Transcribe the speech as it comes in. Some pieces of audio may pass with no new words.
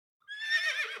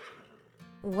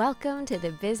Welcome to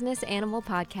the Business Animal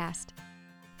Podcast.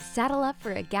 Saddle up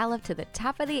for a gallop to the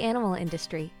top of the animal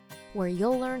industry, where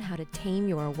you'll learn how to tame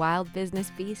your wild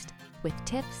business beast with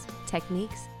tips,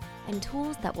 techniques, and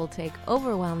tools that will take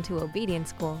overwhelm to obedience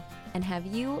school and have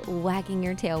you wagging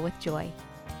your tail with joy.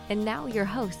 And now your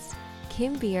hosts,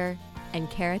 Kim Beer and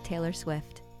Kara Taylor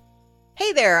Swift.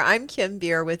 Hey there, I'm Kim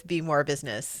Beer with Be More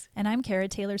Business. And I'm Kara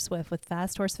Taylor Swift with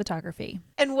Fast Horse Photography.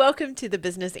 And welcome to the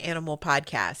Business Animal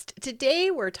Podcast. Today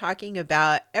we're talking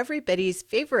about everybody's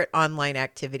favorite online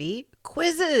activity,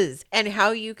 quizzes, and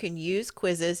how you can use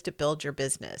quizzes to build your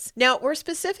business. Now, we're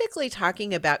specifically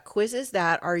talking about quizzes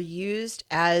that are used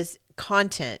as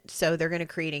content. So they're going to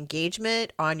create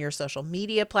engagement on your social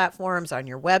media platforms, on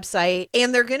your website,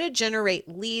 and they're going to generate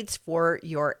leads for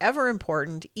your ever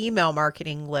important email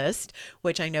marketing list,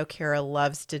 which I know Kara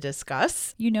loves to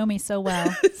discuss. You know me so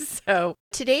well. So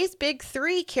today's big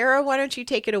three, Kara, why don't you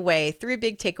take it away? 3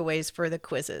 big takeaways for the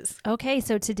quizzes. Okay,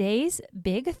 so today's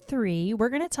big three, we're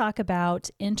going to talk about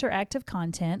interactive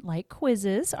content like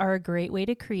quizzes are a great way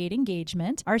to create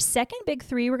engagement. Our second big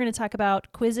three, we're going to talk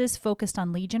about quizzes focused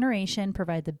on lead generation,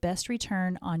 provide the best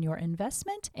return on your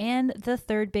investment. And the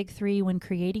third big three, when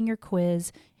creating your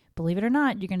quiz, believe it or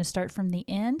not, you're going to start from the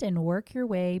end and work your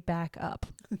way back up.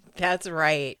 That's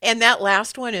right. And that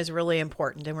last one is really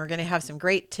important. And we're going to have some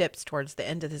great tips towards the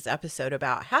end of this episode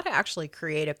about how to actually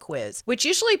create a quiz, which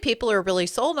usually people are really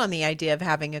sold on the idea of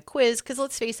having a quiz because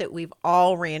let's face it, we've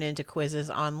all ran into quizzes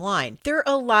online. They're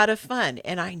a lot of fun.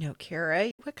 And I know,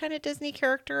 Kara, what kind of Disney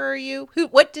character are you?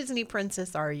 What Disney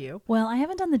princess are you? Well, I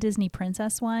haven't done the Disney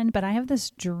princess one, but I have this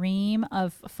dream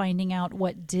of finding out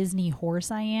what Disney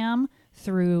horse I am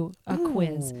through a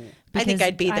quiz. I think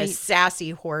I'd be the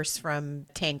sassy horse from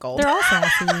Tangled. They're all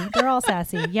sassy. They're all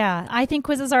sassy. Yeah. I think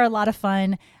quizzes are a lot of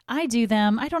fun. I do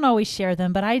them. I don't always share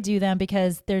them, but I do them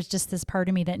because there's just this part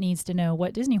of me that needs to know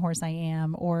what Disney horse I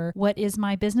am or what is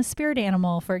my business spirit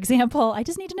animal, for example. I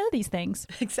just need to know these things.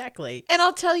 Exactly. And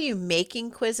I'll tell you,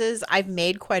 making quizzes, I've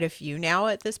made quite a few now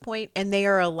at this point, and they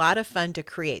are a lot of fun to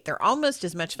create. They're almost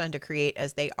as much fun to create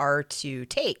as they are to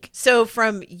take. So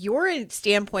from your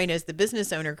standpoint as the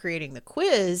business owner creating the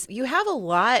quiz, you have a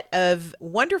lot of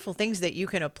wonderful things that you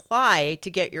can apply to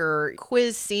get your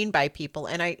quiz seen by people.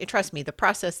 And trust me, the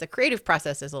creative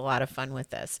process is a lot of fun with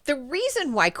this. The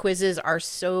reason why quizzes are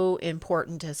so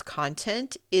important as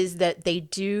content is that they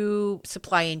do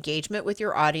supply engagement with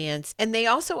your audience, and they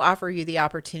also offer you the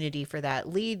opportunity for that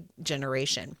lead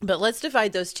generation. But let's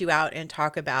divide those two out and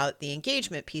talk about the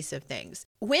engagement piece of things.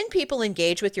 When people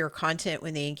engage with your content,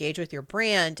 when they engage with your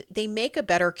brand, they make a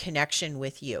better connection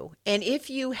with you. And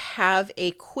if you have a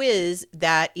quiz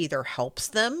that either helps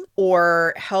them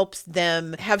or helps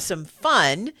them have some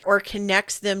fun or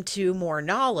connects them to more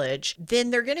knowledge, then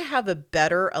they're going to have a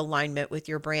better alignment with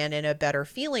your brand and a better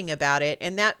feeling about it.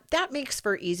 And that makes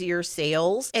for easier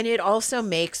sales, and it also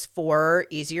makes for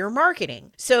easier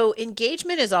marketing. So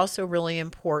engagement is also really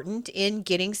important in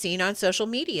getting seen on social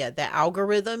media. The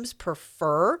algorithms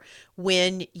prefer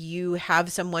when you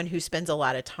have someone who spends a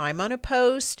lot of time on a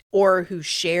post or who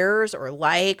shares or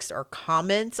likes or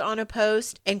comments on a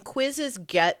post, and quizzes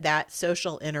get that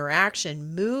social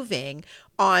interaction moving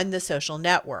on the social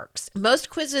networks.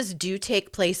 Most quizzes do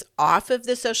take place off of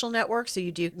the social network, so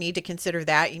you do need to consider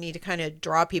that. You need to kind of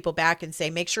draw people back and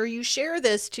say, make sure you share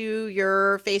this to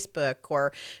your Facebook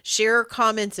or share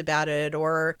comments about it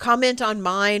or comment on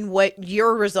mine what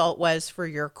your result was for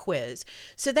your quiz.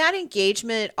 So that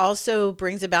engagement also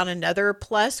brings about another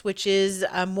plus, which is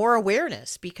more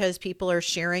awareness because people are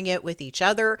sharing it with each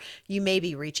other. You may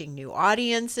be reaching new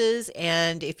audiences,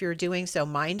 and if you're doing so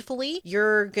mindfully,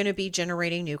 you're going to be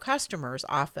generating new customers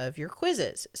off of your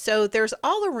quizzes. So there's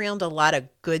all around a lot of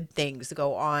good things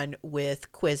go on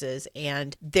with quizzes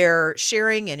and their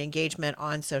sharing and engagement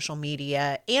on social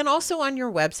media and also on your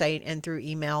website and through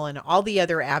email and all the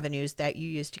other avenues that you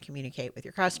use to communicate with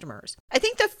your customers. I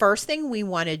think the first thing we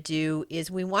want to do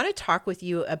is we want to talk with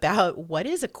you about what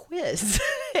is a quiz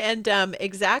and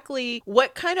exactly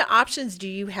what kind of options do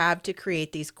you have to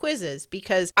create these quizzes,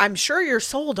 because I'm sure you're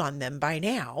sold on them by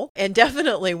now and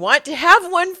definitely want to have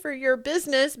one for your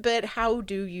business, but how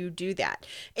do you do that?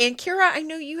 And Kara, I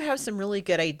know you have some really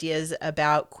good ideas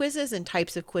about quizzes and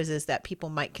types of quizzes that people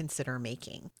might consider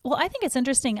making. Well, I think it's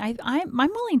interesting. I'm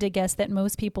willing to guess that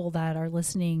most people that are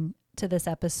listening to this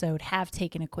episode have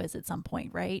taken a quiz at some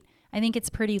point, right? I think it's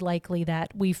pretty likely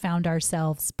that we found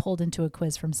ourselves pulled into a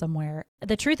quiz from somewhere.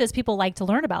 The truth is people like to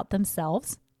learn about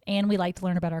themselves and we like to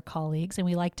learn about our colleagues, and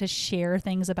we like to share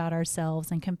things about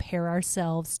ourselves and compare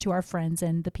ourselves to our friends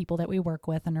and the people that we work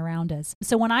with and around us.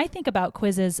 So when I think about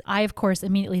quizzes, I of course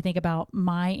immediately think about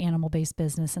my animal-based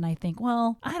business, and I think,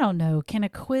 well, I don't know, can a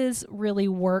quiz really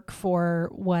work for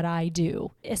what I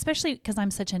do? Especially because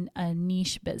I'm such a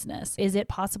niche business. Is it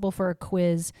possible for a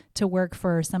quiz to work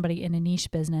for somebody in a niche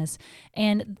business?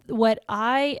 And what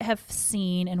I have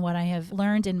seen and what I have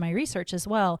learned in my research as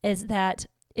well is that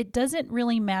it doesn't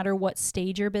really matter what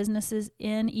stage your business is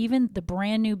in, even the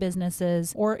brand new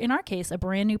businesses, or in our case, a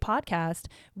brand new podcast,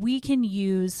 we can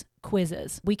use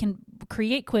quizzes. We can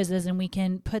create quizzes and we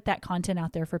can put that content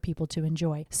out there for people to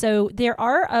enjoy. So there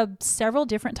are several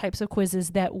different types of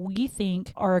quizzes that we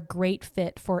think are a great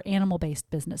fit for animal-based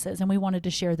businesses, and we wanted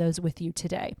to share those with you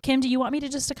today. Kim, do you want me to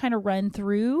just to kind of run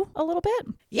through a little bit?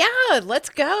 Yeah, let's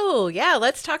go. Yeah,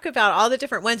 let's talk about all the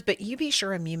different ones, but you be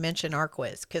sure and you mention our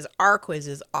quiz, because our quiz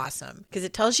is awesome because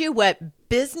it tells you what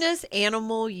business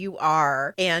animal you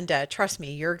are. And trust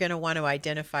me, you're going to want to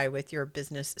identify with your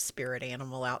business spirit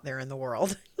animal out there in the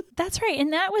world. That's right.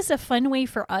 And that was a fun way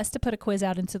for us to put a quiz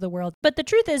out into the world. But the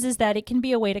truth is that it can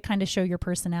be a way to kind of show your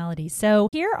personality. So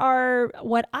here are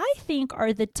what I think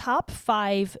are the top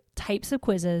 5 types of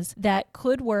quizzes that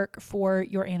could work for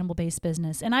your animal-based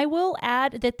business. And I will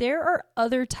add that there are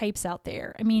other types out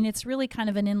there. I mean, it's really kind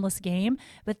of an endless game,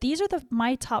 but these are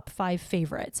my top 5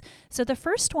 favorites. So the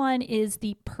first one is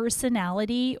the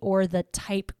personality or the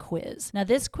type quiz. Now,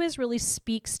 this quiz really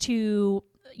speaks to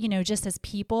just as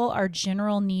people, our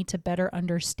general need to better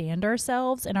understand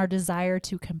ourselves and our desire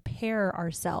to compare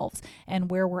ourselves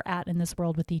and where we're at in this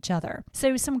world with each other.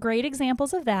 So some great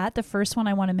examples of that. The first one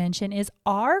I want to mention is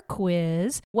our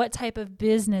quiz. What type of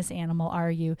business animal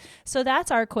are you? So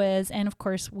that's our quiz. And of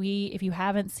course, if you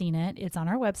haven't seen it, it's on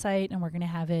our website and we're going to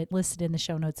have it listed in the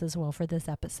show notes as well for this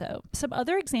episode. Some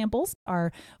other examples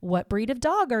are, what breed of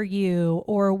dog are you?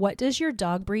 Or what does your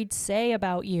dog breed say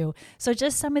about you? So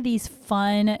just some of these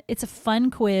it's a fun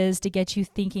quiz to get you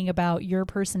thinking about your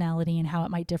personality and how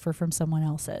it might differ from someone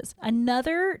else's.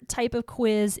 Another type of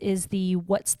quiz is the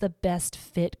what's the best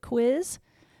fit quiz.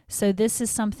 So this is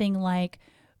something like,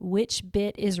 which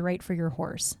bit is right for your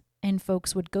horse? And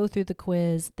folks would go through the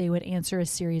quiz, they would answer a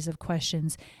series of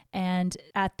questions, and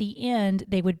at the end,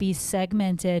 they would be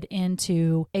segmented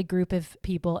into a group of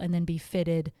people and then be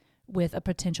fitted with a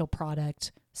potential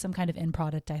product, some kind of end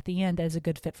product at the end that is a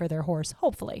good fit for their horse,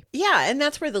 hopefully. Yeah, and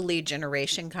that's where the lead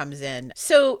generation comes in.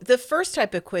 So the first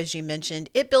type of quiz you mentioned,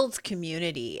 it builds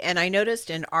community. And I noticed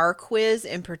in our quiz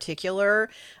in particular,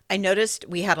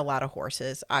 we had a lot of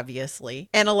horses, obviously,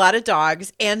 and a lot of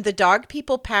dogs, and the dog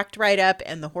people packed right up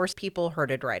and the horse people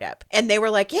herded right up. And they were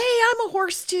like, yay, I'm a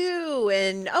horse too.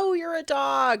 And oh, you're a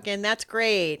dog. And that's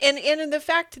great. And the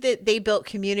fact that they built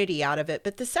community out of it.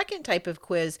 But the second type of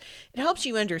quiz, it helps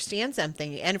you understand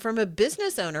something. And from a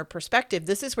business owner perspective,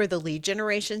 this is where the lead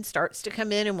generation starts to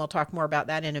come in. And we'll talk more about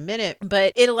that in a minute.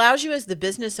 But it allows you as the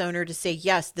business owner to say,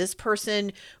 yes, this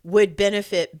person would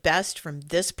benefit best from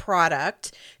this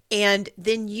product. And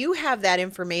then you have that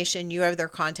information, you have their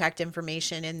contact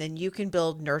information, and then you can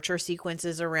build nurture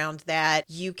sequences around that.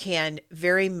 You can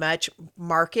very much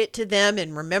market to them.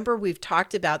 And remember, we've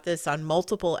talked about this on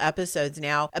multiple episodes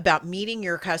now about meeting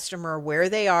your customer where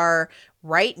they are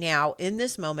right now in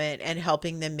this moment and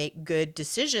helping them make good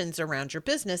decisions around your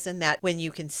business. And that when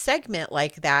you can segment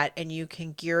like that and you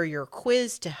can gear your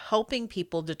quiz to helping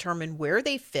people determine where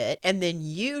they fit, and then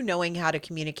you knowing how to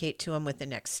communicate to them with the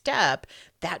next step,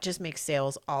 that just makes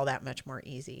sales all that much more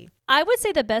easy. I would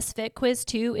say the best fit quiz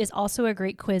too is also a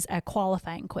great quiz, a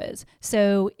qualifying quiz.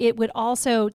 So it would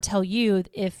also tell you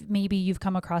if maybe you've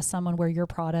come across someone where your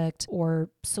product or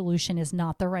solution is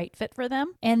not the right fit for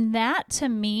them. And that to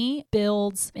me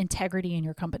builds integrity in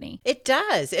your company. It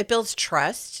does. It builds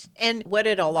trust. And what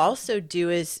it'll also do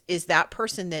is that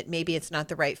person that maybe it's not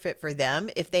the right fit for them,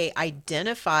 if they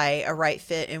identify a right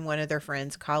fit in one of their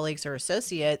friends, colleagues, or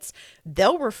associates,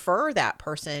 they'll refer that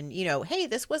person, hey,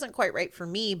 this wasn't quite right for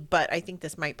me, but I think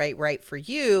this might be right for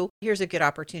you. Here's a good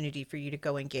opportunity for you to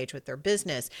go engage with their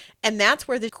business. And that's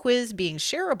where the quiz being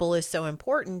shareable is so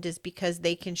important, is because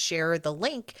they can share the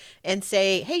link and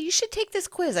say, hey, you should take this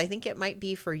quiz. I think it might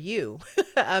be for you,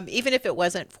 even if it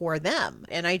wasn't for them.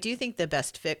 And I do think the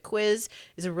best fit quiz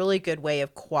is a really good way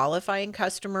of qualifying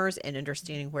customers and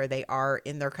understanding where they are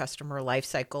in their customer life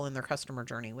cycle and their customer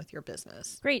journey with your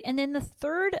business. Great. And then the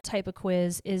third type of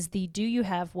quiz is the do you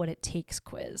have what it takes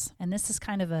quiz. And this is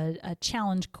kind of a a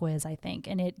challenge quiz, I think,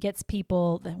 and it gets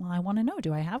people that, well, I want to know,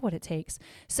 do I have what it takes?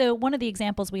 So one of the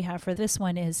examples we have for this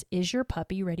one is your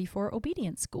puppy ready for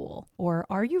obedience school? Or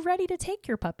are you ready to take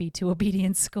your puppy to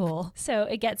obedience school? So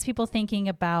it gets people thinking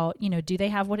about, do they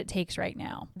have what it takes right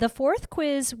now? The fourth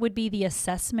quiz would be the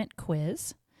assessment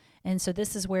quiz. And so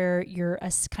this is where you're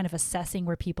kind of assessing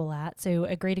where people at. So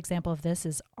a great example of this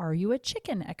is, are you a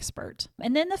chicken expert?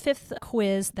 And then the fifth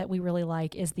quiz that we really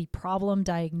like is the problem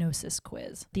diagnosis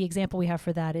quiz. The example we have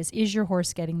for that is your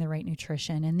horse getting the right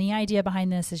nutrition? And the idea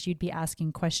behind this is you'd be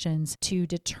asking questions to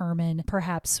determine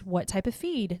perhaps what type of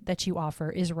feed that you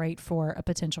offer is right for a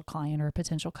potential client or a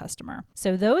potential customer.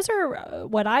 So those are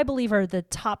what I believe are the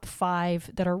top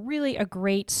 5 that are really a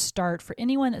great start for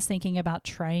anyone that's thinking about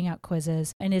trying out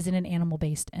quizzes and is in an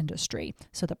animal-based industry.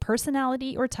 So the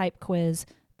personality or type quiz,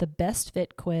 the best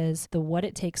fit quiz, the what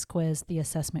it takes quiz, the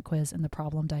assessment quiz, and the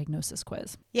problem diagnosis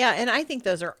quiz. Yeah, and I think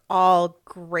those are all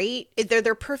great.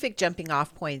 They're perfect jumping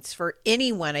off points for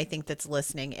anyone, I think, that's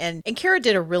listening. And Kara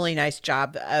did a really nice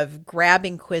job of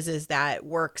grabbing quizzes that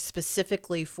work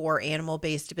specifically for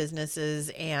animal-based businesses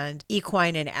and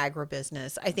equine and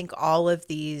agribusiness. I think all of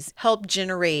these help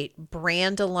generate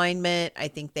brand alignment. I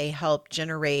think they help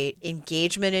generate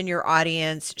engagement in your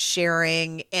audience,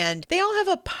 sharing, and they all have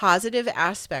a positive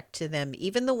aspect to them,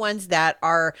 even the ones that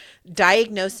are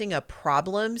diagnosing a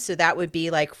problem. So that would be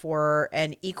like for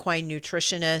an equine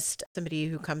nutritionist, somebody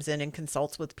who comes in and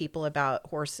consults with people about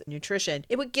horse nutrition.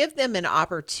 It would give them an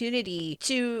opportunity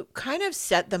to kind of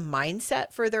set the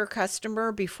mindset for their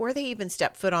customer before they even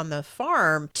step foot on the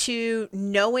farm, to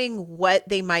knowing what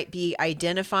they might be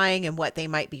identifying and what they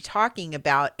might be talking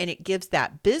about. And it gives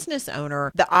that business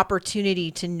owner the opportunity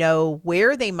to know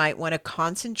where they might want to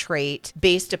concentrate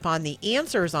based upon the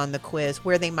answers on the quiz,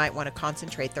 where they might want to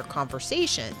concentrate their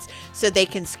conversations, so they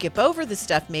can skip over the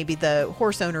stuff maybe the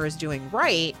horse owner is doing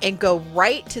right and go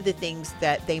right to the things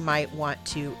that they might want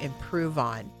to improve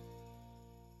on.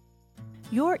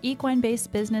 Your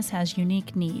equine-based business has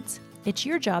unique needs. It's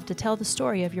your job to tell the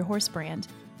story of your horse brand.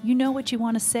 You know what you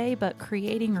want to say, but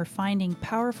creating or finding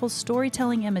powerful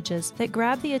storytelling images that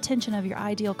grab the attention of your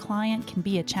ideal client can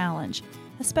be a challenge,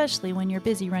 especially when you're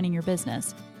busy running your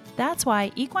business. That's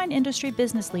why equine industry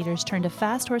business leaders turn to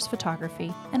Fast Horse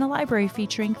Photography and a library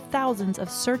featuring thousands of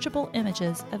searchable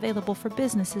images available for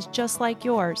businesses just like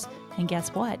yours. And guess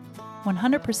what?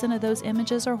 100% of those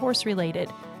images are horse related.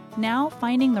 Now,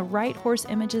 finding the right horse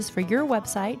images for your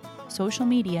website, social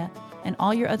media, and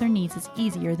all your other needs is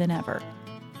easier than ever.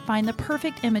 Find the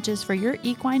perfect images for your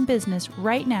equine business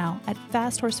right now at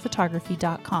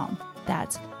fasthorsephotography.com.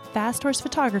 That's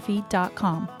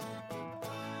fasthorsephotography.com.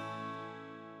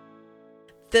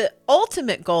 The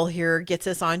ultimate goal here gets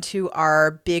us onto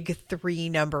our big 3,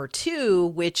 number 2,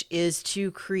 which is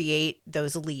to create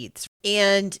those leads.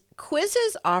 And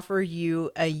quizzes offer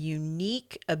you a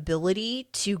unique ability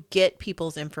to get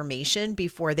people's information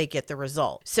before they get the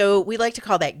result. So we like to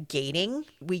call that gating.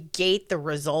 We gate the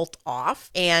result off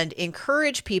and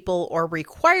encourage people or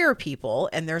require people,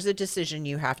 and there's a decision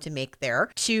you have to make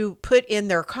there, to put in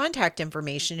their contact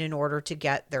information in order to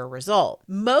get their result.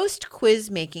 Most quiz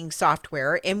making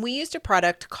software, and we used a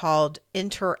product called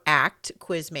Interact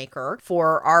Quizmaker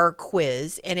for our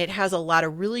quiz, and it has a lot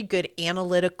of really good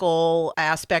analytical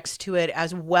aspects to it,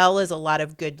 as well as a lot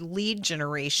of good lead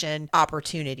generation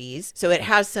opportunities. So it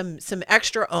has some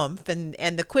extra oomph,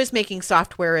 and the quiz making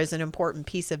software is an important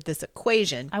piece of this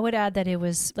equation. I would add that it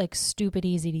was like stupid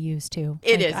easy to use too.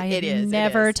 I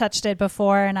never touched it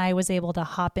before, and I was able to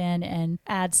hop in and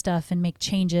add stuff and make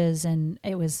changes, and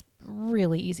it was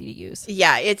really easy to use.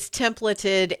 Yeah, it's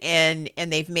templated and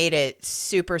they've made it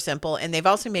super simple, and they've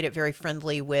also made it very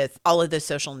friendly with all of the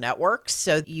social networks,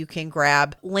 so you can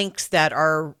grab links that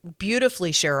are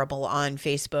beautifully shareable on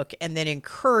Facebook and then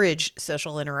encourage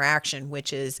social interaction,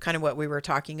 which is kind of what we were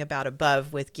talking about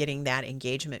above with getting that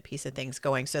engagement piece of things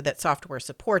going, so that software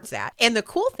supports that. And the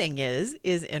cool thing is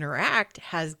Interact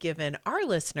has given our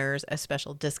listeners a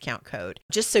special discount code.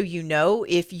 Just so you know,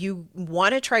 if you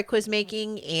want to try quiz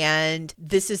making and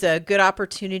this is a good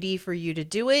opportunity for you to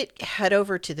do it, head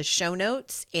over to the show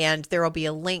notes and there will be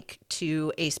a link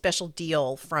to a special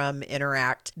deal from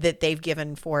Interact that they've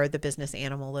given for the business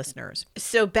animal listeners.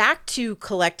 So back to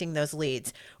collecting those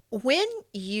leads. when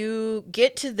you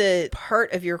get to the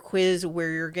part of your quiz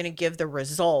where you're going to give the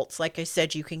results, like I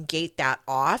said, you can gate that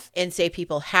off and say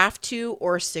people have to,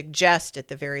 or suggest at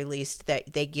the very least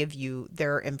that they give you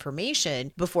their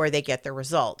information before they get the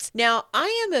results. Now,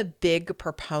 I am a big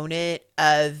proponent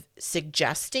of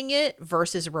suggesting it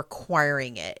versus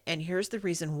requiring it. And here's the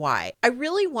reason why. I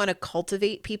really want to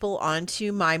cultivate people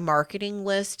onto my marketing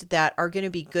list that are going to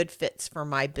be good fits for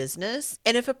my business.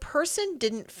 And if a person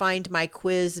didn't find my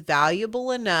quiz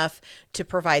valuable enough to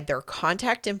provide their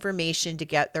contact information to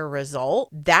get their result,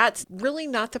 that's really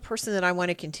not the person that I want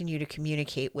to continue to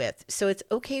communicate with. So it's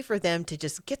okay for them to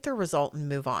just get their result and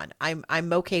move on.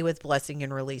 I'm okay with blessing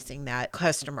and releasing that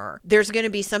customer. There's going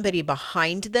to be somebody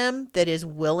behind them that is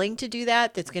willing to do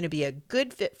that, that's going to be a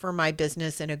good fit for my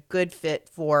business and a good fit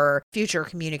for future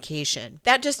communication.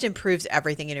 That just improves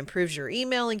everything. It improves your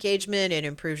email engagement. It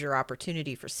improves your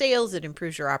opportunity for sales. It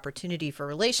improves your opportunity for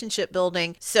relationship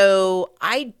building. So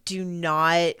I do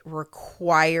not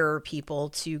require people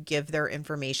to give their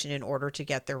information in order to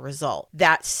get their result.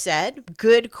 That said,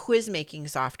 good quiz making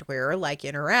software like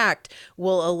Interact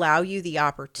will allow you the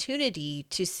opportunity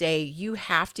to say you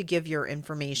have to give your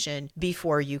information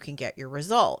before you can get your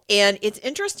result. And it's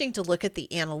interesting to look at the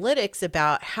analytics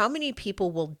about how many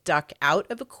people will duck out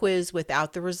of a quiz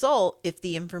without the result if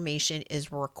the information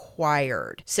is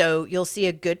required. So you'll see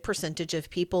a good percentage of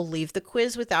people leave the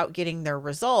quiz without getting their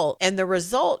result. And the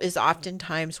result is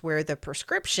oftentimes where the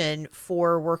prescription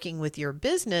for working with your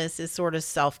business is sort of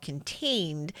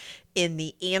self-contained in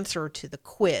the answer to the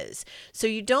quiz. So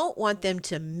you don't want them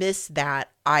to miss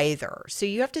that either. So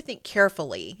you have to think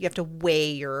carefully. You have to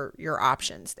weigh your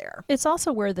options there. It's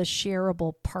also where the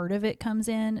shareable part of it comes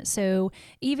in. So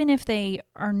even if they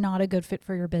are not a good fit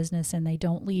for your business and they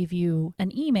don't leave you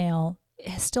an email,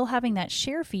 still having that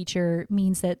share feature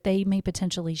means that they may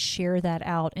potentially share that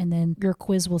out, and then your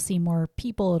quiz will see more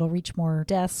people, it'll reach more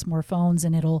desks, more phones,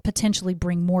 and it'll potentially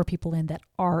bring more people in that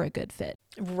are a good fit.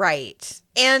 Right.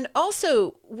 And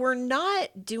also, we're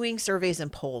not doing surveys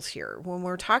and polls here. When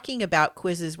we're talking about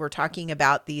quizzes, we're talking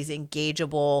about these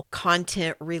engageable,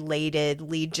 content-related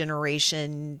lead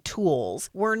generation tools.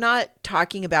 We're not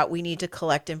talking about we need to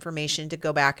collect information to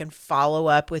go back and follow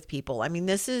up with people. I mean,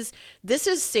 this is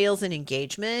sales and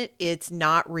engagement. It's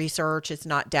not research. It's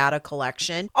not data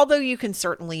collection. Although you can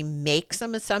certainly make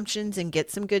some assumptions and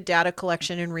get some good data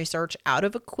collection and research out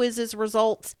of a quiz's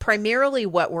results. Primarily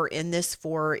what we're in this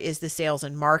for is the sales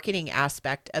and marketing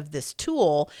aspect of this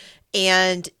tool.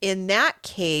 And in that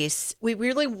case, we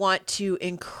really want to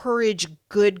encourage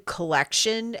good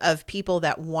collection of people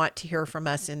that want to hear from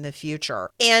us in the future.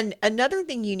 And another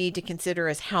thing you need to consider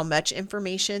is how much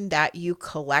information that you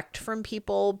collect from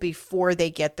people before they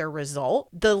get their result.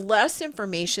 The less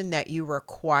information that you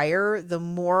require, the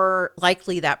more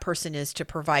likely that person is to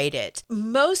provide it.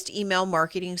 Most email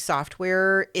marketing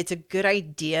software, it's a good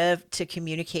idea to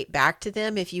communicate back to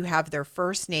them if you have their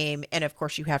first name, and of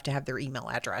course you have to have their email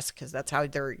address, because that's how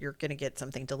you're going to get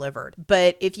something delivered.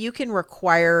 But if you can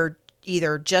require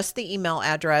either just the email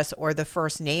address or the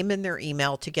first name in their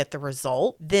email to get the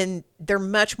result, then they're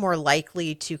much more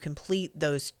likely to complete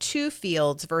those two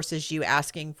fields versus you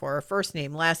asking for a first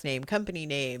name, last name, company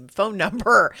name, phone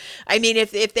number. I mean,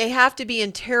 if they have to be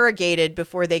interrogated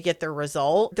before they get their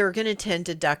result, they're going to tend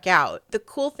to duck out. The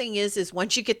cool thing is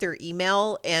once you get their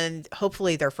email and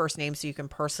hopefully their first name so you can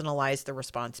personalize the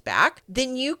response back,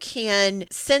 then you can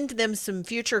send them some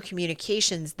future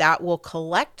communications that will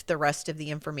collect the rest of the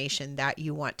information that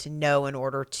you want to know in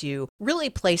order to really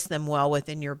place them well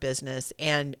within your business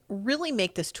and really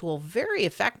make this tool very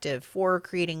effective for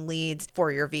creating leads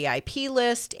for your VIP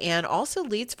list and also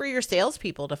leads for your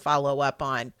salespeople to follow up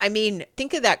on. I mean,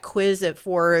 think of that quiz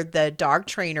for the dog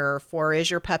trainer for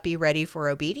Is Your Puppy Ready for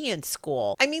Obedience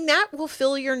School? I mean, that will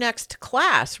fill your next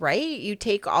class, right? You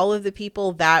take all of the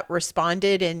people that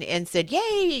responded and said,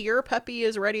 yay, your puppy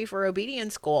is ready for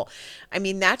obedience school. I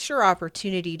mean, that's your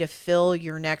opportunity to fill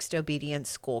your next obedience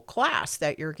school class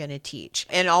that you're going to teach.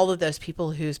 And all of those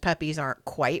people whose puppies aren't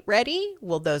quite ready,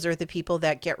 well, those are the people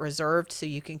that get reserved so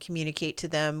you can communicate to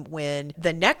them when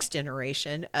the next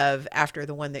generation of after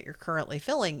the one that you're currently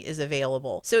filling is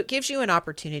available. So it gives you an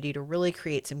opportunity to really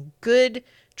create some good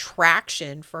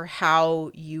traction for how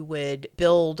you would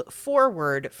build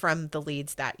forward from the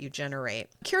leads that you generate.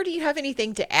 Kira, do you have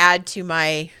anything to add to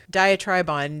my diatribe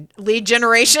on lead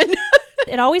generation?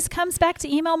 It always comes back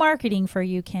to email marketing for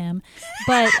you, Kim.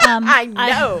 But I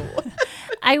know.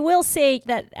 I will say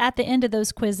that at the end of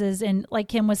those quizzes, and like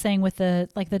Kim was saying with the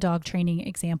dog training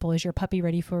example, Is Your Puppy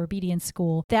Ready for Obedience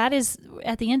School? That is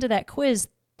at the end of that quiz,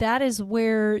 that is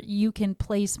where you can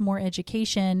place more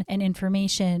education and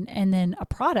information and then a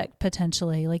product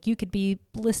potentially. Like you could be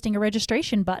listing a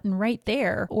registration button right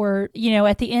there. Or,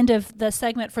 at the end of the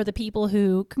segment for the people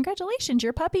who, congratulations,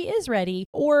 your puppy is ready.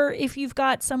 Or if you've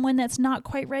got someone that's not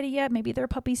quite ready yet, maybe their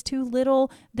puppy's too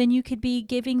little, then you could be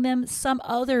giving them some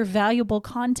other valuable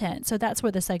content. So that's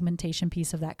where the segmentation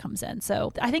piece of that comes in.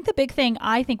 So I think the big thing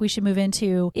I think we should move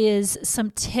into is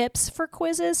some tips for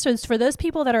quizzes. So it's for those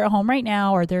people that are at home right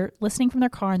now, or they're listening from their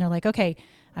car and they're like, okay,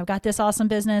 I've got this awesome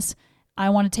business. I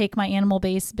want to take my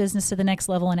animal-based business to the next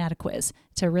level and add a quiz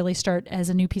to really start as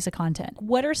a new piece of content.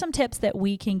 What are some tips that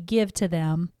we can give to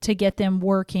them to get them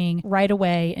working right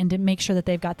away and to make sure that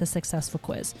they've got the successful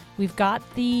quiz? We've got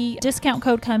the discount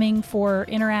code coming for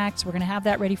Interact. We're going to have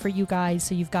that ready for you guys.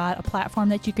 So you've got a platform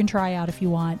that you can try out if you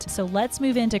want. So let's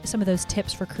move into some of those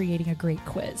tips for creating a great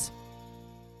quiz.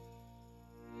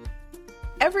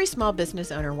 Every small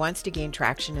business owner wants to gain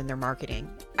traction in their marketing.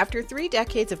 After 3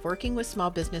 decades of working with small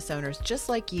business owners just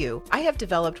like you, I have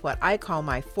developed what I call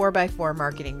my 4x4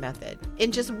 marketing method.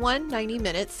 In just one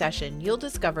 90-minute session, you'll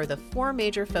discover the 4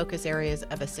 major focus areas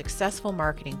of a successful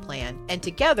marketing plan, and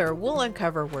together we'll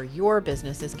uncover where your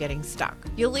business is getting stuck.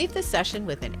 You'll leave the session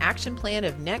with an action plan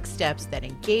of next steps that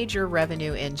engage your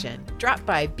revenue engine. Drop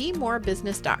by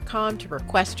bemorebusiness.com to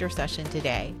request your session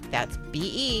today. That's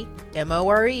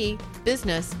BEMORE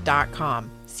business.com.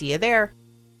 See you there.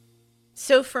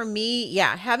 So for me,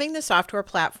 having the software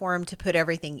platform to put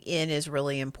everything in is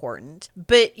really important,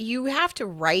 but you have to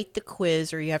write the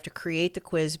quiz or you have to create the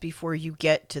quiz before you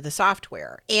get to the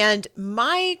software. And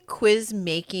my quiz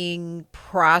making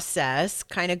process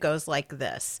kind of goes like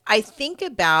this.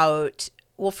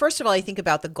 First of all, I think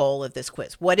about the goal of this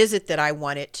quiz. What is it that I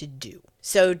want it to do?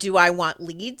 So do I want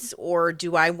leads or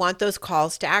do I want those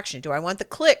calls to action? Do I want the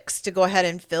clicks to go ahead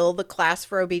and fill the Class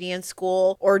for Obedience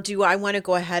School? Or do I want to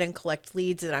go ahead and collect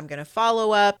leads that I'm going to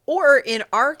follow up? Or in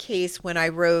our case, when I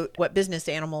wrote What Business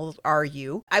Animals Are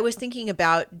You?, I was thinking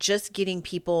about just getting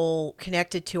people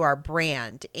connected to our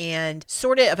brand and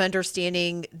sort of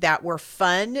understanding that we're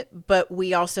fun, but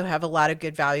we also have a lot of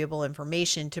good, valuable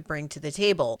information to bring to the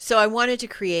table. So I wanted to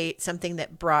create something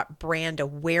that brought brand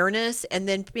awareness and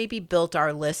then maybe built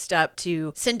our list up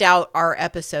to send out our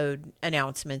episode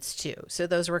announcements too. So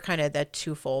those were kind of the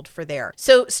twofold for there.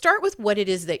 So start with what it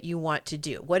is that you want to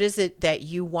do. What is it that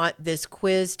you want this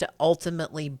quiz to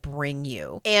ultimately bring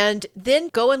you? And then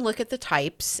go and look at the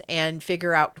types and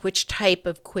figure out which type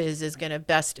of quiz is going to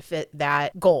best fit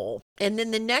that goal. And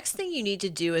then the next thing you need to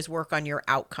do is work on your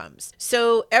outcomes.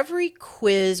 So every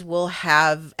quiz will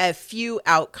have a few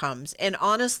outcomes. And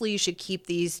honestly, you should keep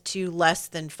these to less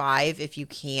than 5 if you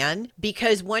can,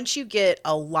 because once you get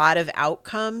a lot of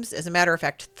outcomes, as a matter of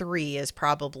fact, 3 is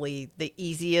probably the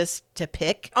easiest to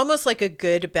pick, almost like a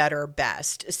good, better,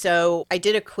 best. So I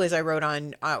did a quiz I wrote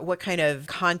on what kind of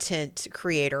content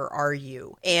creator are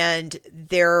you? And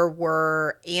there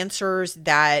were answers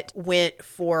that went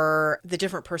for the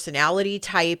different personality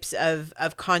types of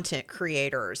content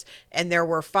creators. And there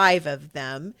were 5 of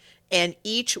them. And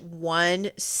each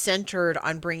one centered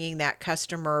on bringing that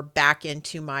customer back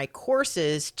into my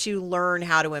courses to learn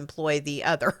how to employ the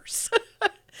others.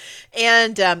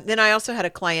 And then I also had a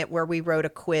client where we wrote a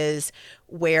quiz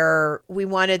where we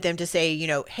wanted them to say,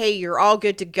 hey, you're all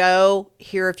good to go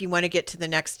here. If you want to get to the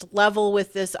next level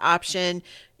with this option,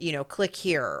 click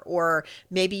here. Or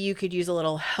maybe you could use a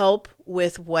little help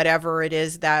with whatever it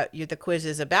is that the quiz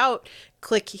is about.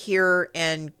 Click here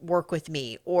and work with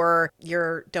me. Or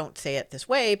don't say it this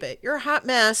way, but you're a hot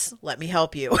mess. Let me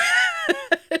help you.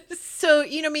 So,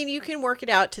 you can work it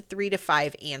out to 3 to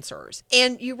 5 answers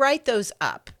and you write those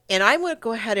up. And I would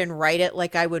go ahead and write it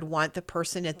like I would want the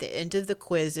person at the end of the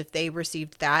quiz, if they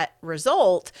received that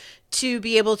result, to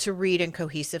be able to read and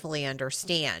cohesively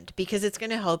understand, because it's going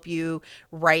to help you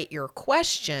write your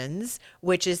questions,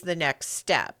 which is the next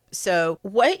step. So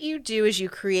what you do is you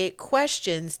create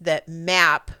questions that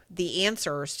map the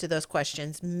answers to those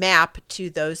questions, map to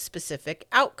those specific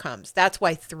outcomes. That's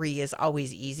why 3 is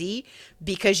always easy,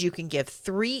 because you can give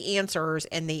 3 answers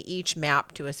and they each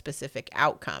map to a specific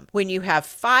outcome. When you have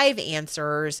 5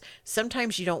 answers,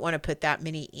 sometimes you don't want to put that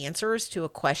many answers to a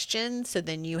question. So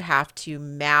then you have to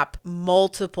map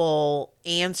multiple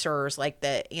answers, like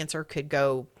the answer could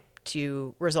go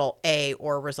to result A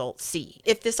or result C.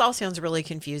 If this all sounds really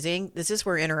confusing, this is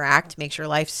where Interact makes your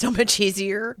life so much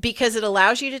easier, because it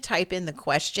allows you to type in the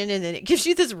question and then it gives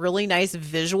you this really nice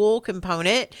visual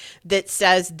component that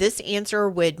says this answer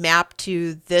would map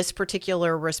to this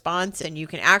particular response, and you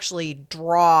can actually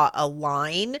draw a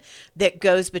line that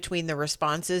goes between the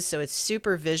responses. So it's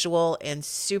super visual and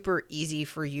super easy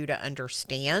for you to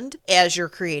understand as you're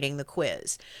creating the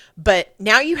quiz. But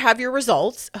now you have your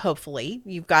results. Hopefully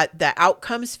you've got the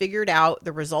outcomes figured out,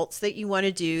 the results that you want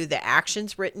to do, the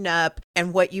actions written up,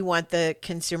 and what you want the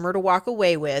consumer to walk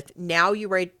away with. Now you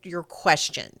write your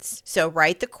questions. So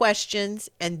write the questions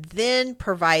and then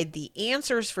provide the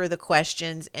answers for the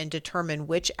questions and determine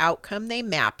which outcome they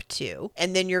map to.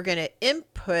 And then you're going to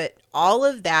input all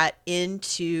of that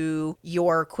into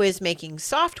your quiz making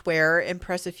software and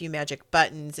press a few magic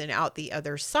buttons, and out the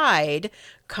other side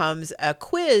comes a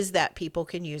quiz that people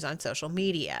can use on social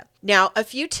media. Now, a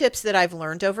few tips that I've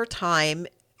learned over time: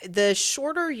 the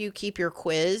shorter you keep your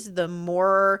quiz, the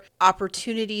more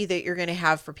opportunity that you're going to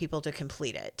have for people to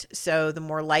complete it. So the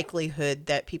more likelihood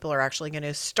that people are actually going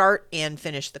to start and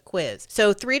finish the quiz.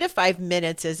 So 3 to 5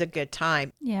 minutes is a good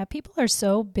time. Yeah, people are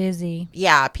so busy.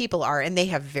 Yeah, people are, and they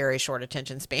have very short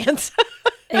attention spans.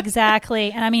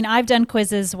 Exactly. And I mean, I've done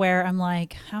quizzes where I'm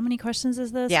like, how many questions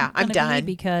is this? Yeah, I'm done.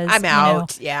 Because I'm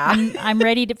out. I'm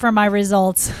ready for my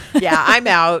results. Yeah, I'm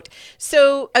out.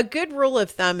 So a good rule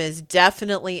of thumb is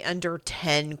definitely under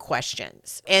 10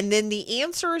 questions. And then the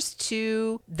answers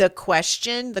to the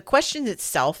question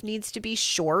itself needs to be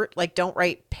short. Like, don't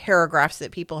write paragraphs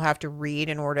that people have to read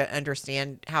in order to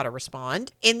understand how to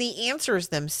respond. And the answers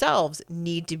themselves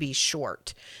need to be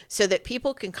short so that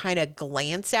people can kind of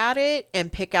glance at it and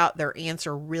pick out their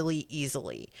answer really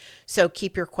easily. So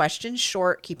keep your questions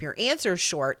short, keep your answers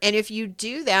short. And if you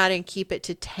do that and keep it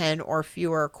to 10 or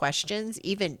fewer questions,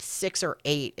 even 6 or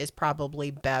 8 is probably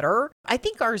better. I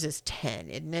think ours is 10,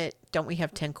 isn't it? Don't we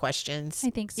have 10 questions? I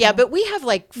think so. Yeah, but we have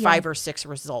like 5 or 6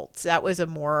 results. That was a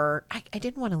more, I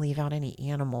didn't want to leave out any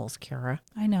animals, Kara.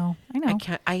 I know.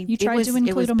 You tried to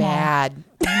include them bad.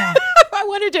 all. I know. I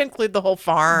wanted to include the whole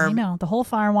farm. I know. The whole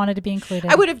farm wanted to be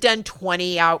included. I would have done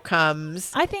 20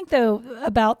 outcomes. I think, though,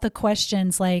 about the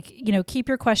questions, like, keep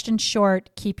your questions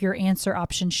short, keep your answer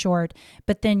option short,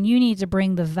 but then you need to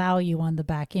bring the value on the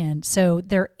back end. So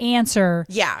their answer.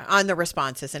 Yeah, on the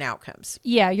responses and outcomes.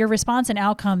 Yeah, your response and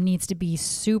outcome needs to be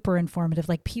super informative.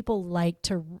 Like, people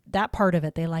that part of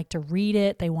it, they like to read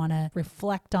it. They want to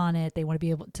reflect on it. They want to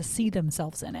be able to see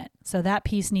themselves in it. So that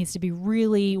piece needs to be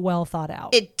really well thought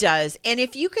out. It does. And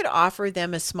if you could offer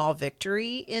them a small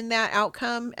victory in that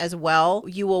outcome as well,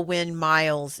 you will win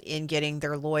miles in getting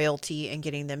their loyalty and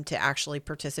getting them to actually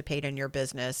participate in your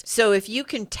business. So if you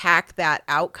can tack that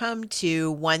outcome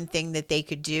to one thing that they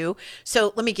could do.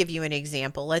 So let me give you an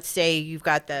example. Let's say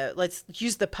let's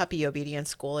use the puppy obedience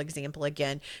school example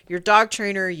again. You're a dog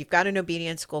trainer, you've got an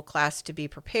obedience school class to be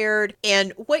prepared.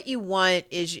 And what you want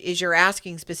is you're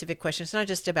asking specific questions, not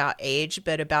just about age,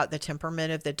 but about the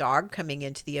temperament of the dog coming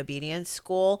into the obedience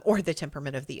school, or the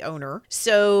temperament of the owner.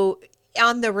 So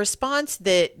on the response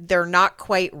that they're not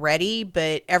quite ready,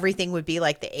 but everything would be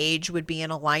like the age would be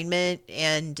in alignment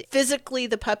and physically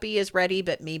the puppy is ready,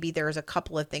 but maybe there's a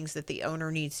couple of things that the owner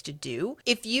needs to do.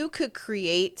 If you could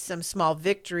create some small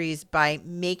victories by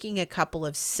making a couple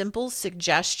of simple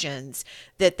suggestions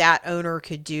that owner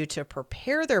could do to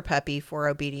prepare their puppy for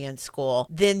obedience school,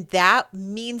 then that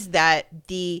means that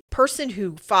the person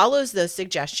who follows those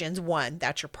suggestions, one,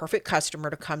 that's your perfect customer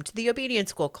to come to the obedience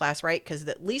school class, right? Because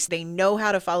at least they know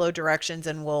how to follow directions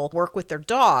and will work with their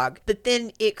dog. But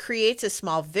then it creates a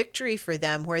small victory for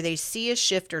them where they see a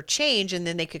shift or change, and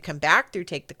then they could come back through,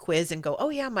 take the quiz and go, oh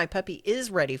yeah, my puppy is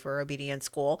ready for obedience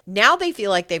school. Now they feel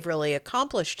like they've really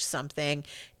accomplished something.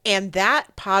 And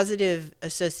that positive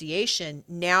association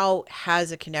now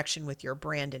has a connection with your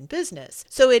brand and business.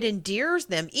 So it endears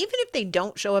them, even if they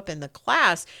don't show up in the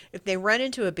class. If they run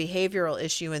into a behavioral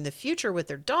issue in the future with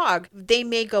their dog, they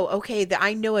may go, okay,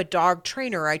 I know a dog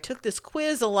trainer. I took this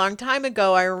quiz a long time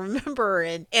ago. I remember.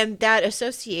 And that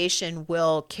association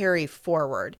will carry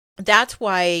forward. That's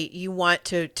why you want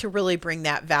to really bring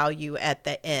that value at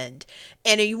the end.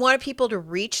 And you want people to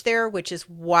reach there, which is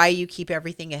why you keep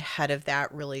everything ahead of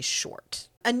that really short.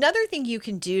 Another thing you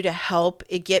can do to help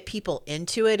it get people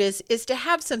into it is to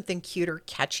have something cute or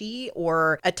catchy,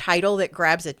 or a title that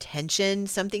grabs attention,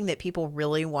 something that people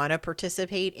really want to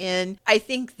participate in. I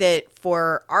think that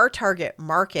for our target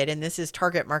market, and this is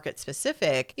target market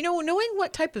specific, knowing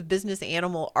what type of business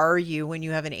animal are you when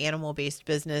you have an animal-based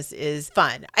business is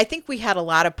fun. I think we had a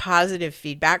lot of positive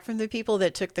feedback from the people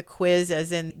that took the quiz,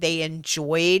 as in they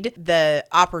enjoyed the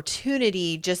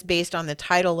opportunity just based on the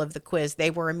title of the quiz. They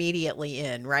were immediately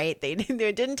in. Right?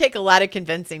 It didn't take a lot of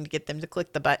convincing to get them to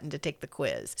click the button to take the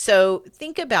quiz. So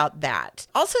think about that.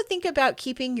 Also think about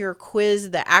keeping your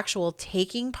quiz, the actual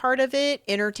taking part of it,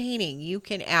 entertaining. You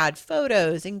can add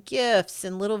photos and GIFs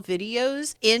and little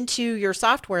videos into your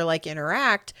software like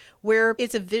Interact, where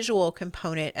it's a visual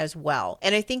component as well.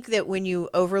 And I think that when you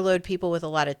overload people with a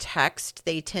lot of text,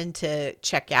 they tend to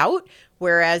check out.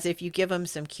 Whereas if you give them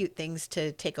some cute things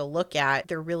to take a look at,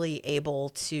 they're really able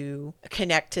to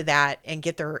connect to that and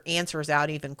get their answers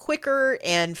out even quicker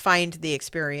and find the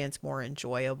experience more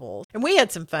enjoyable. And we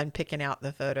had some fun picking out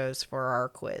the photos for our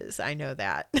quiz. I know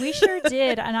that. We sure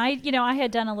did. And I had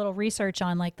done a little research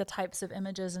on like the types of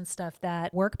images and stuff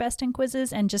that work best in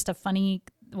quizzes. And just a funny,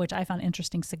 which I found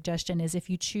interesting suggestion, is if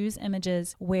you choose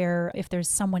images where if there's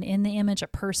someone in the image, a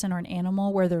person or an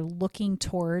animal, where they're looking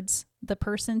towards the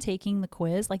person taking the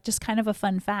quiz, like just kind of a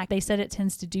fun fact. They said it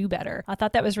tends to do better. I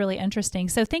thought that was really interesting.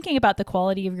 So thinking about the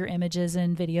quality of your images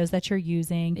and videos that you're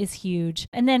using is huge.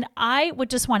 And then I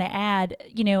would just want to add,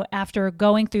 after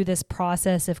going through this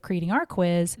process of creating our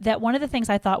quiz, that one of the things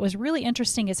I thought was really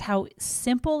interesting is how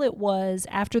simple it was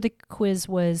after the quiz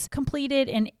was completed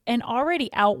and already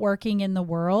out working in the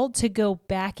world to go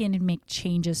back in and make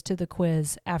changes to the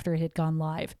quiz after it had gone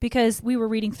live. Because we were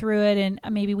reading through it and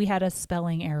maybe we had a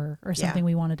spelling error or something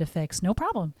we wanted to fix. No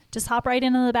problem. Just hop right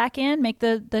into the back end, make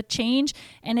the change,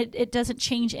 and it doesn't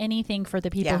change anything for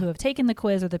the people who have taken the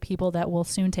quiz or the people that will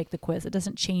soon take the quiz. It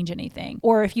doesn't change anything.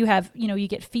 Or if you have, you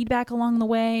get feedback along the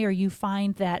way, or you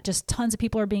find that just tons of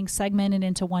people are being segmented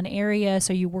into one area,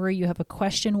 so you worry you have a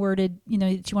question worded,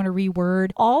 that you want to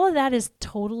reword. All of that is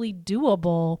totally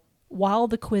doable while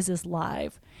the quiz is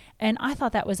live. And I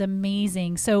thought that was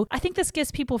amazing. So I think this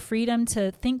gives people freedom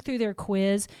to think through their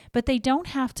quiz, but they don't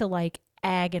have to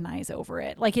agonize over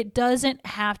it. Like, it doesn't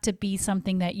have to be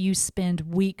something that you spend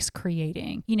weeks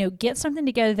creating. Get something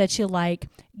together that you like,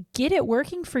 get it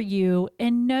working for you,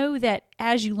 and know that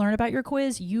as you learn about your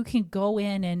quiz, you can go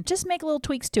in and just make little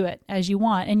tweaks to it as you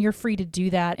want. And you're free to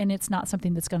do that. And it's not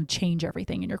something that's going to change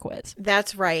everything in your quiz.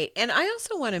 That's right. And I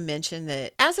also want to mention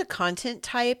that as a content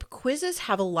type, quizzes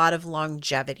have a lot of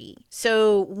longevity.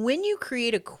 So when you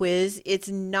create a quiz, it's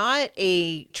not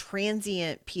a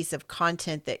transient piece of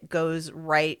content that goes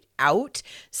right out.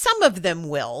 Some of them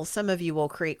will. Some of you will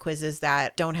create quizzes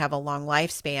that don't have a long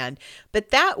lifespan.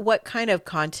 But what kind of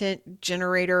content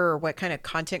generator or what kind of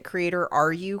content creator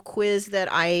are you quiz that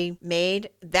I made,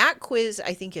 that quiz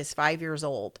I think is 5 years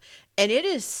old. And it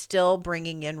is still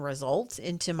bringing in results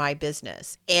into my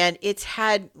business. And it's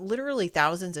had literally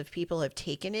thousands of people have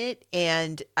taken it.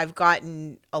 And I've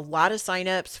gotten a lot of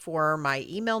signups for my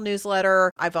email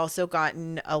newsletter. I've also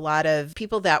gotten a lot of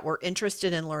people that were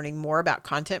interested in learning more about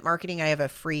content marketing. I have a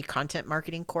free content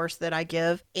marketing course that I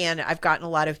give. And I've gotten a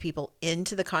lot of people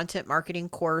into the content marketing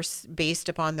course based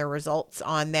upon their results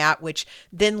on that, which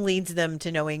then leads them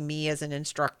to knowing me as an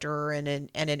instructor and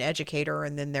an educator.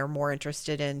 And then they're more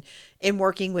interested in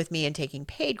working with me and taking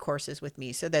paid courses with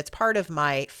me. So that's part of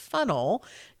my funnel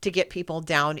to get people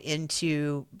down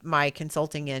into my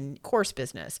consulting and course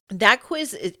business. That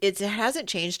quiz, it hasn't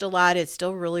changed a lot. It's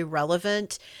still really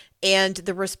relevant. And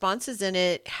the responses in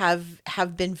it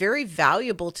have been very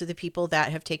valuable to the people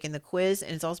that have taken the quiz.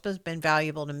 And it's also been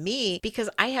valuable to me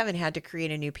because I haven't had to create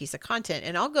a new piece of content.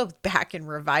 And I'll go back and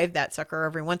revive that sucker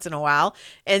every once in a while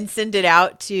and send it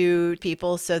out to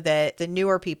people so that the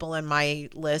newer people in my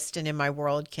list and in my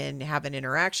world can have an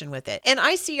interaction with it. And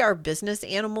I see our business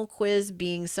animal quiz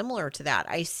being similar to that.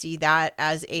 I see that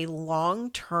as a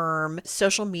long-term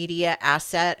social media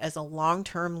asset, as a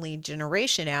long-term lead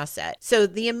generation asset. So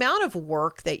the amount of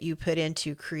work that you put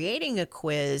into creating a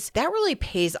quiz, that really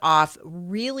pays off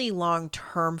really long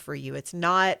term for you. It's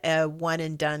not a one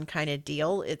and done kind of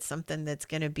deal. It's something that's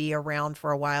going to be around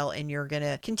for a while, and you're going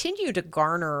to continue to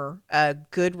garner a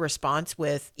good response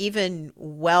with even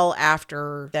well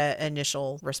after the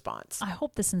initial response. I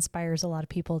hope this inspires a lot of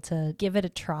people to give it a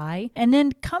try and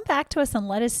then come back to us and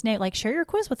let us know, share your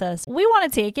quiz with us. We want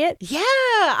to take it. Yeah,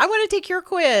 I want to take your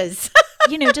quiz.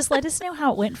 Just let us know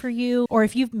how it went for you, or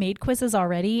if you've made quizzes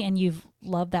already and you've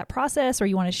loved that process, or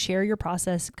you want to share your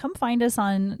process, come find us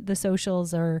on the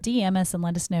socials or DM us and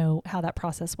let us know how that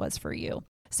process was for you.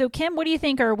 So Kim, what do you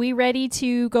think? Are we ready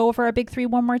to go over our big three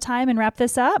one more time and wrap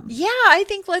this up? Yeah, I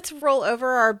think let's roll over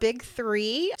our big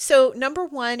three. So number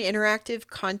one, interactive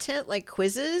content like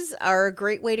quizzes are a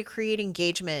great way to create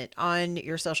engagement on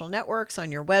your social networks,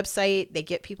 on your website. They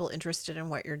get people interested in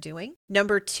what you're doing.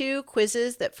 Number two,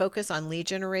 quizzes that focus on lead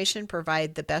generation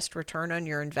provide the best return on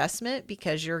your investment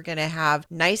because you're going to have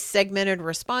nice segmented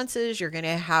responses. You're going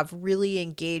to have really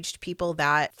engaged people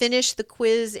that finish the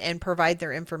quiz and provide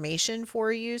their information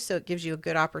for you. So it gives you a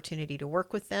good opportunity to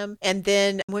work with them. And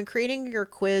then when creating your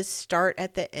quiz, start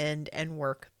at the end and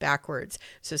work backwards.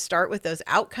 So start with those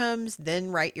outcomes,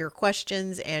 then write your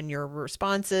questions and your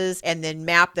responses, and then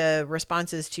map the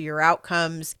responses to your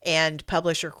outcomes and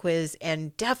publish your quiz.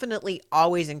 And definitely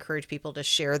always encourage people to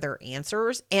share their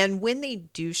answers. And when they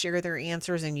do share their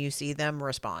answers and you see them,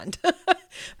 respond.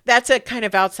 That's a kind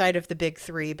of outside of the big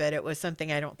three, but it was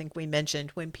something I don't think we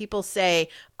mentioned. When people say,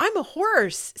 I'm a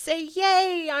horse, say,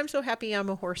 yay, I'm so happy I'm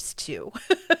a horse too.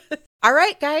 All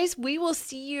right, guys, we will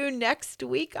see you next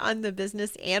week on The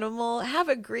Business Animal. Have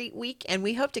a great week, and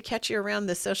we hope to catch you around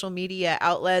the social media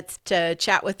outlets to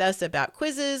chat with us about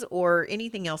quizzes or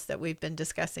anything else that we've been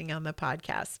discussing on the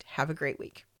podcast. Have a great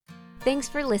week. Thanks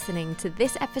for listening to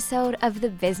this episode of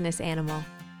The Business Animal.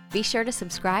 Be sure to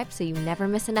subscribe so you never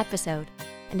miss an episode.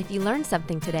 And if you learned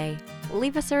something today,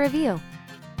 leave us a review.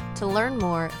 To learn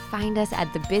more, find us at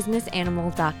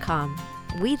thebusinessanimal.com.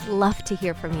 We'd love to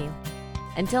hear from you.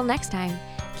 Until next time,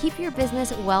 keep your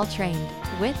business well trained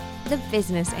with The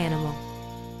Business Animal.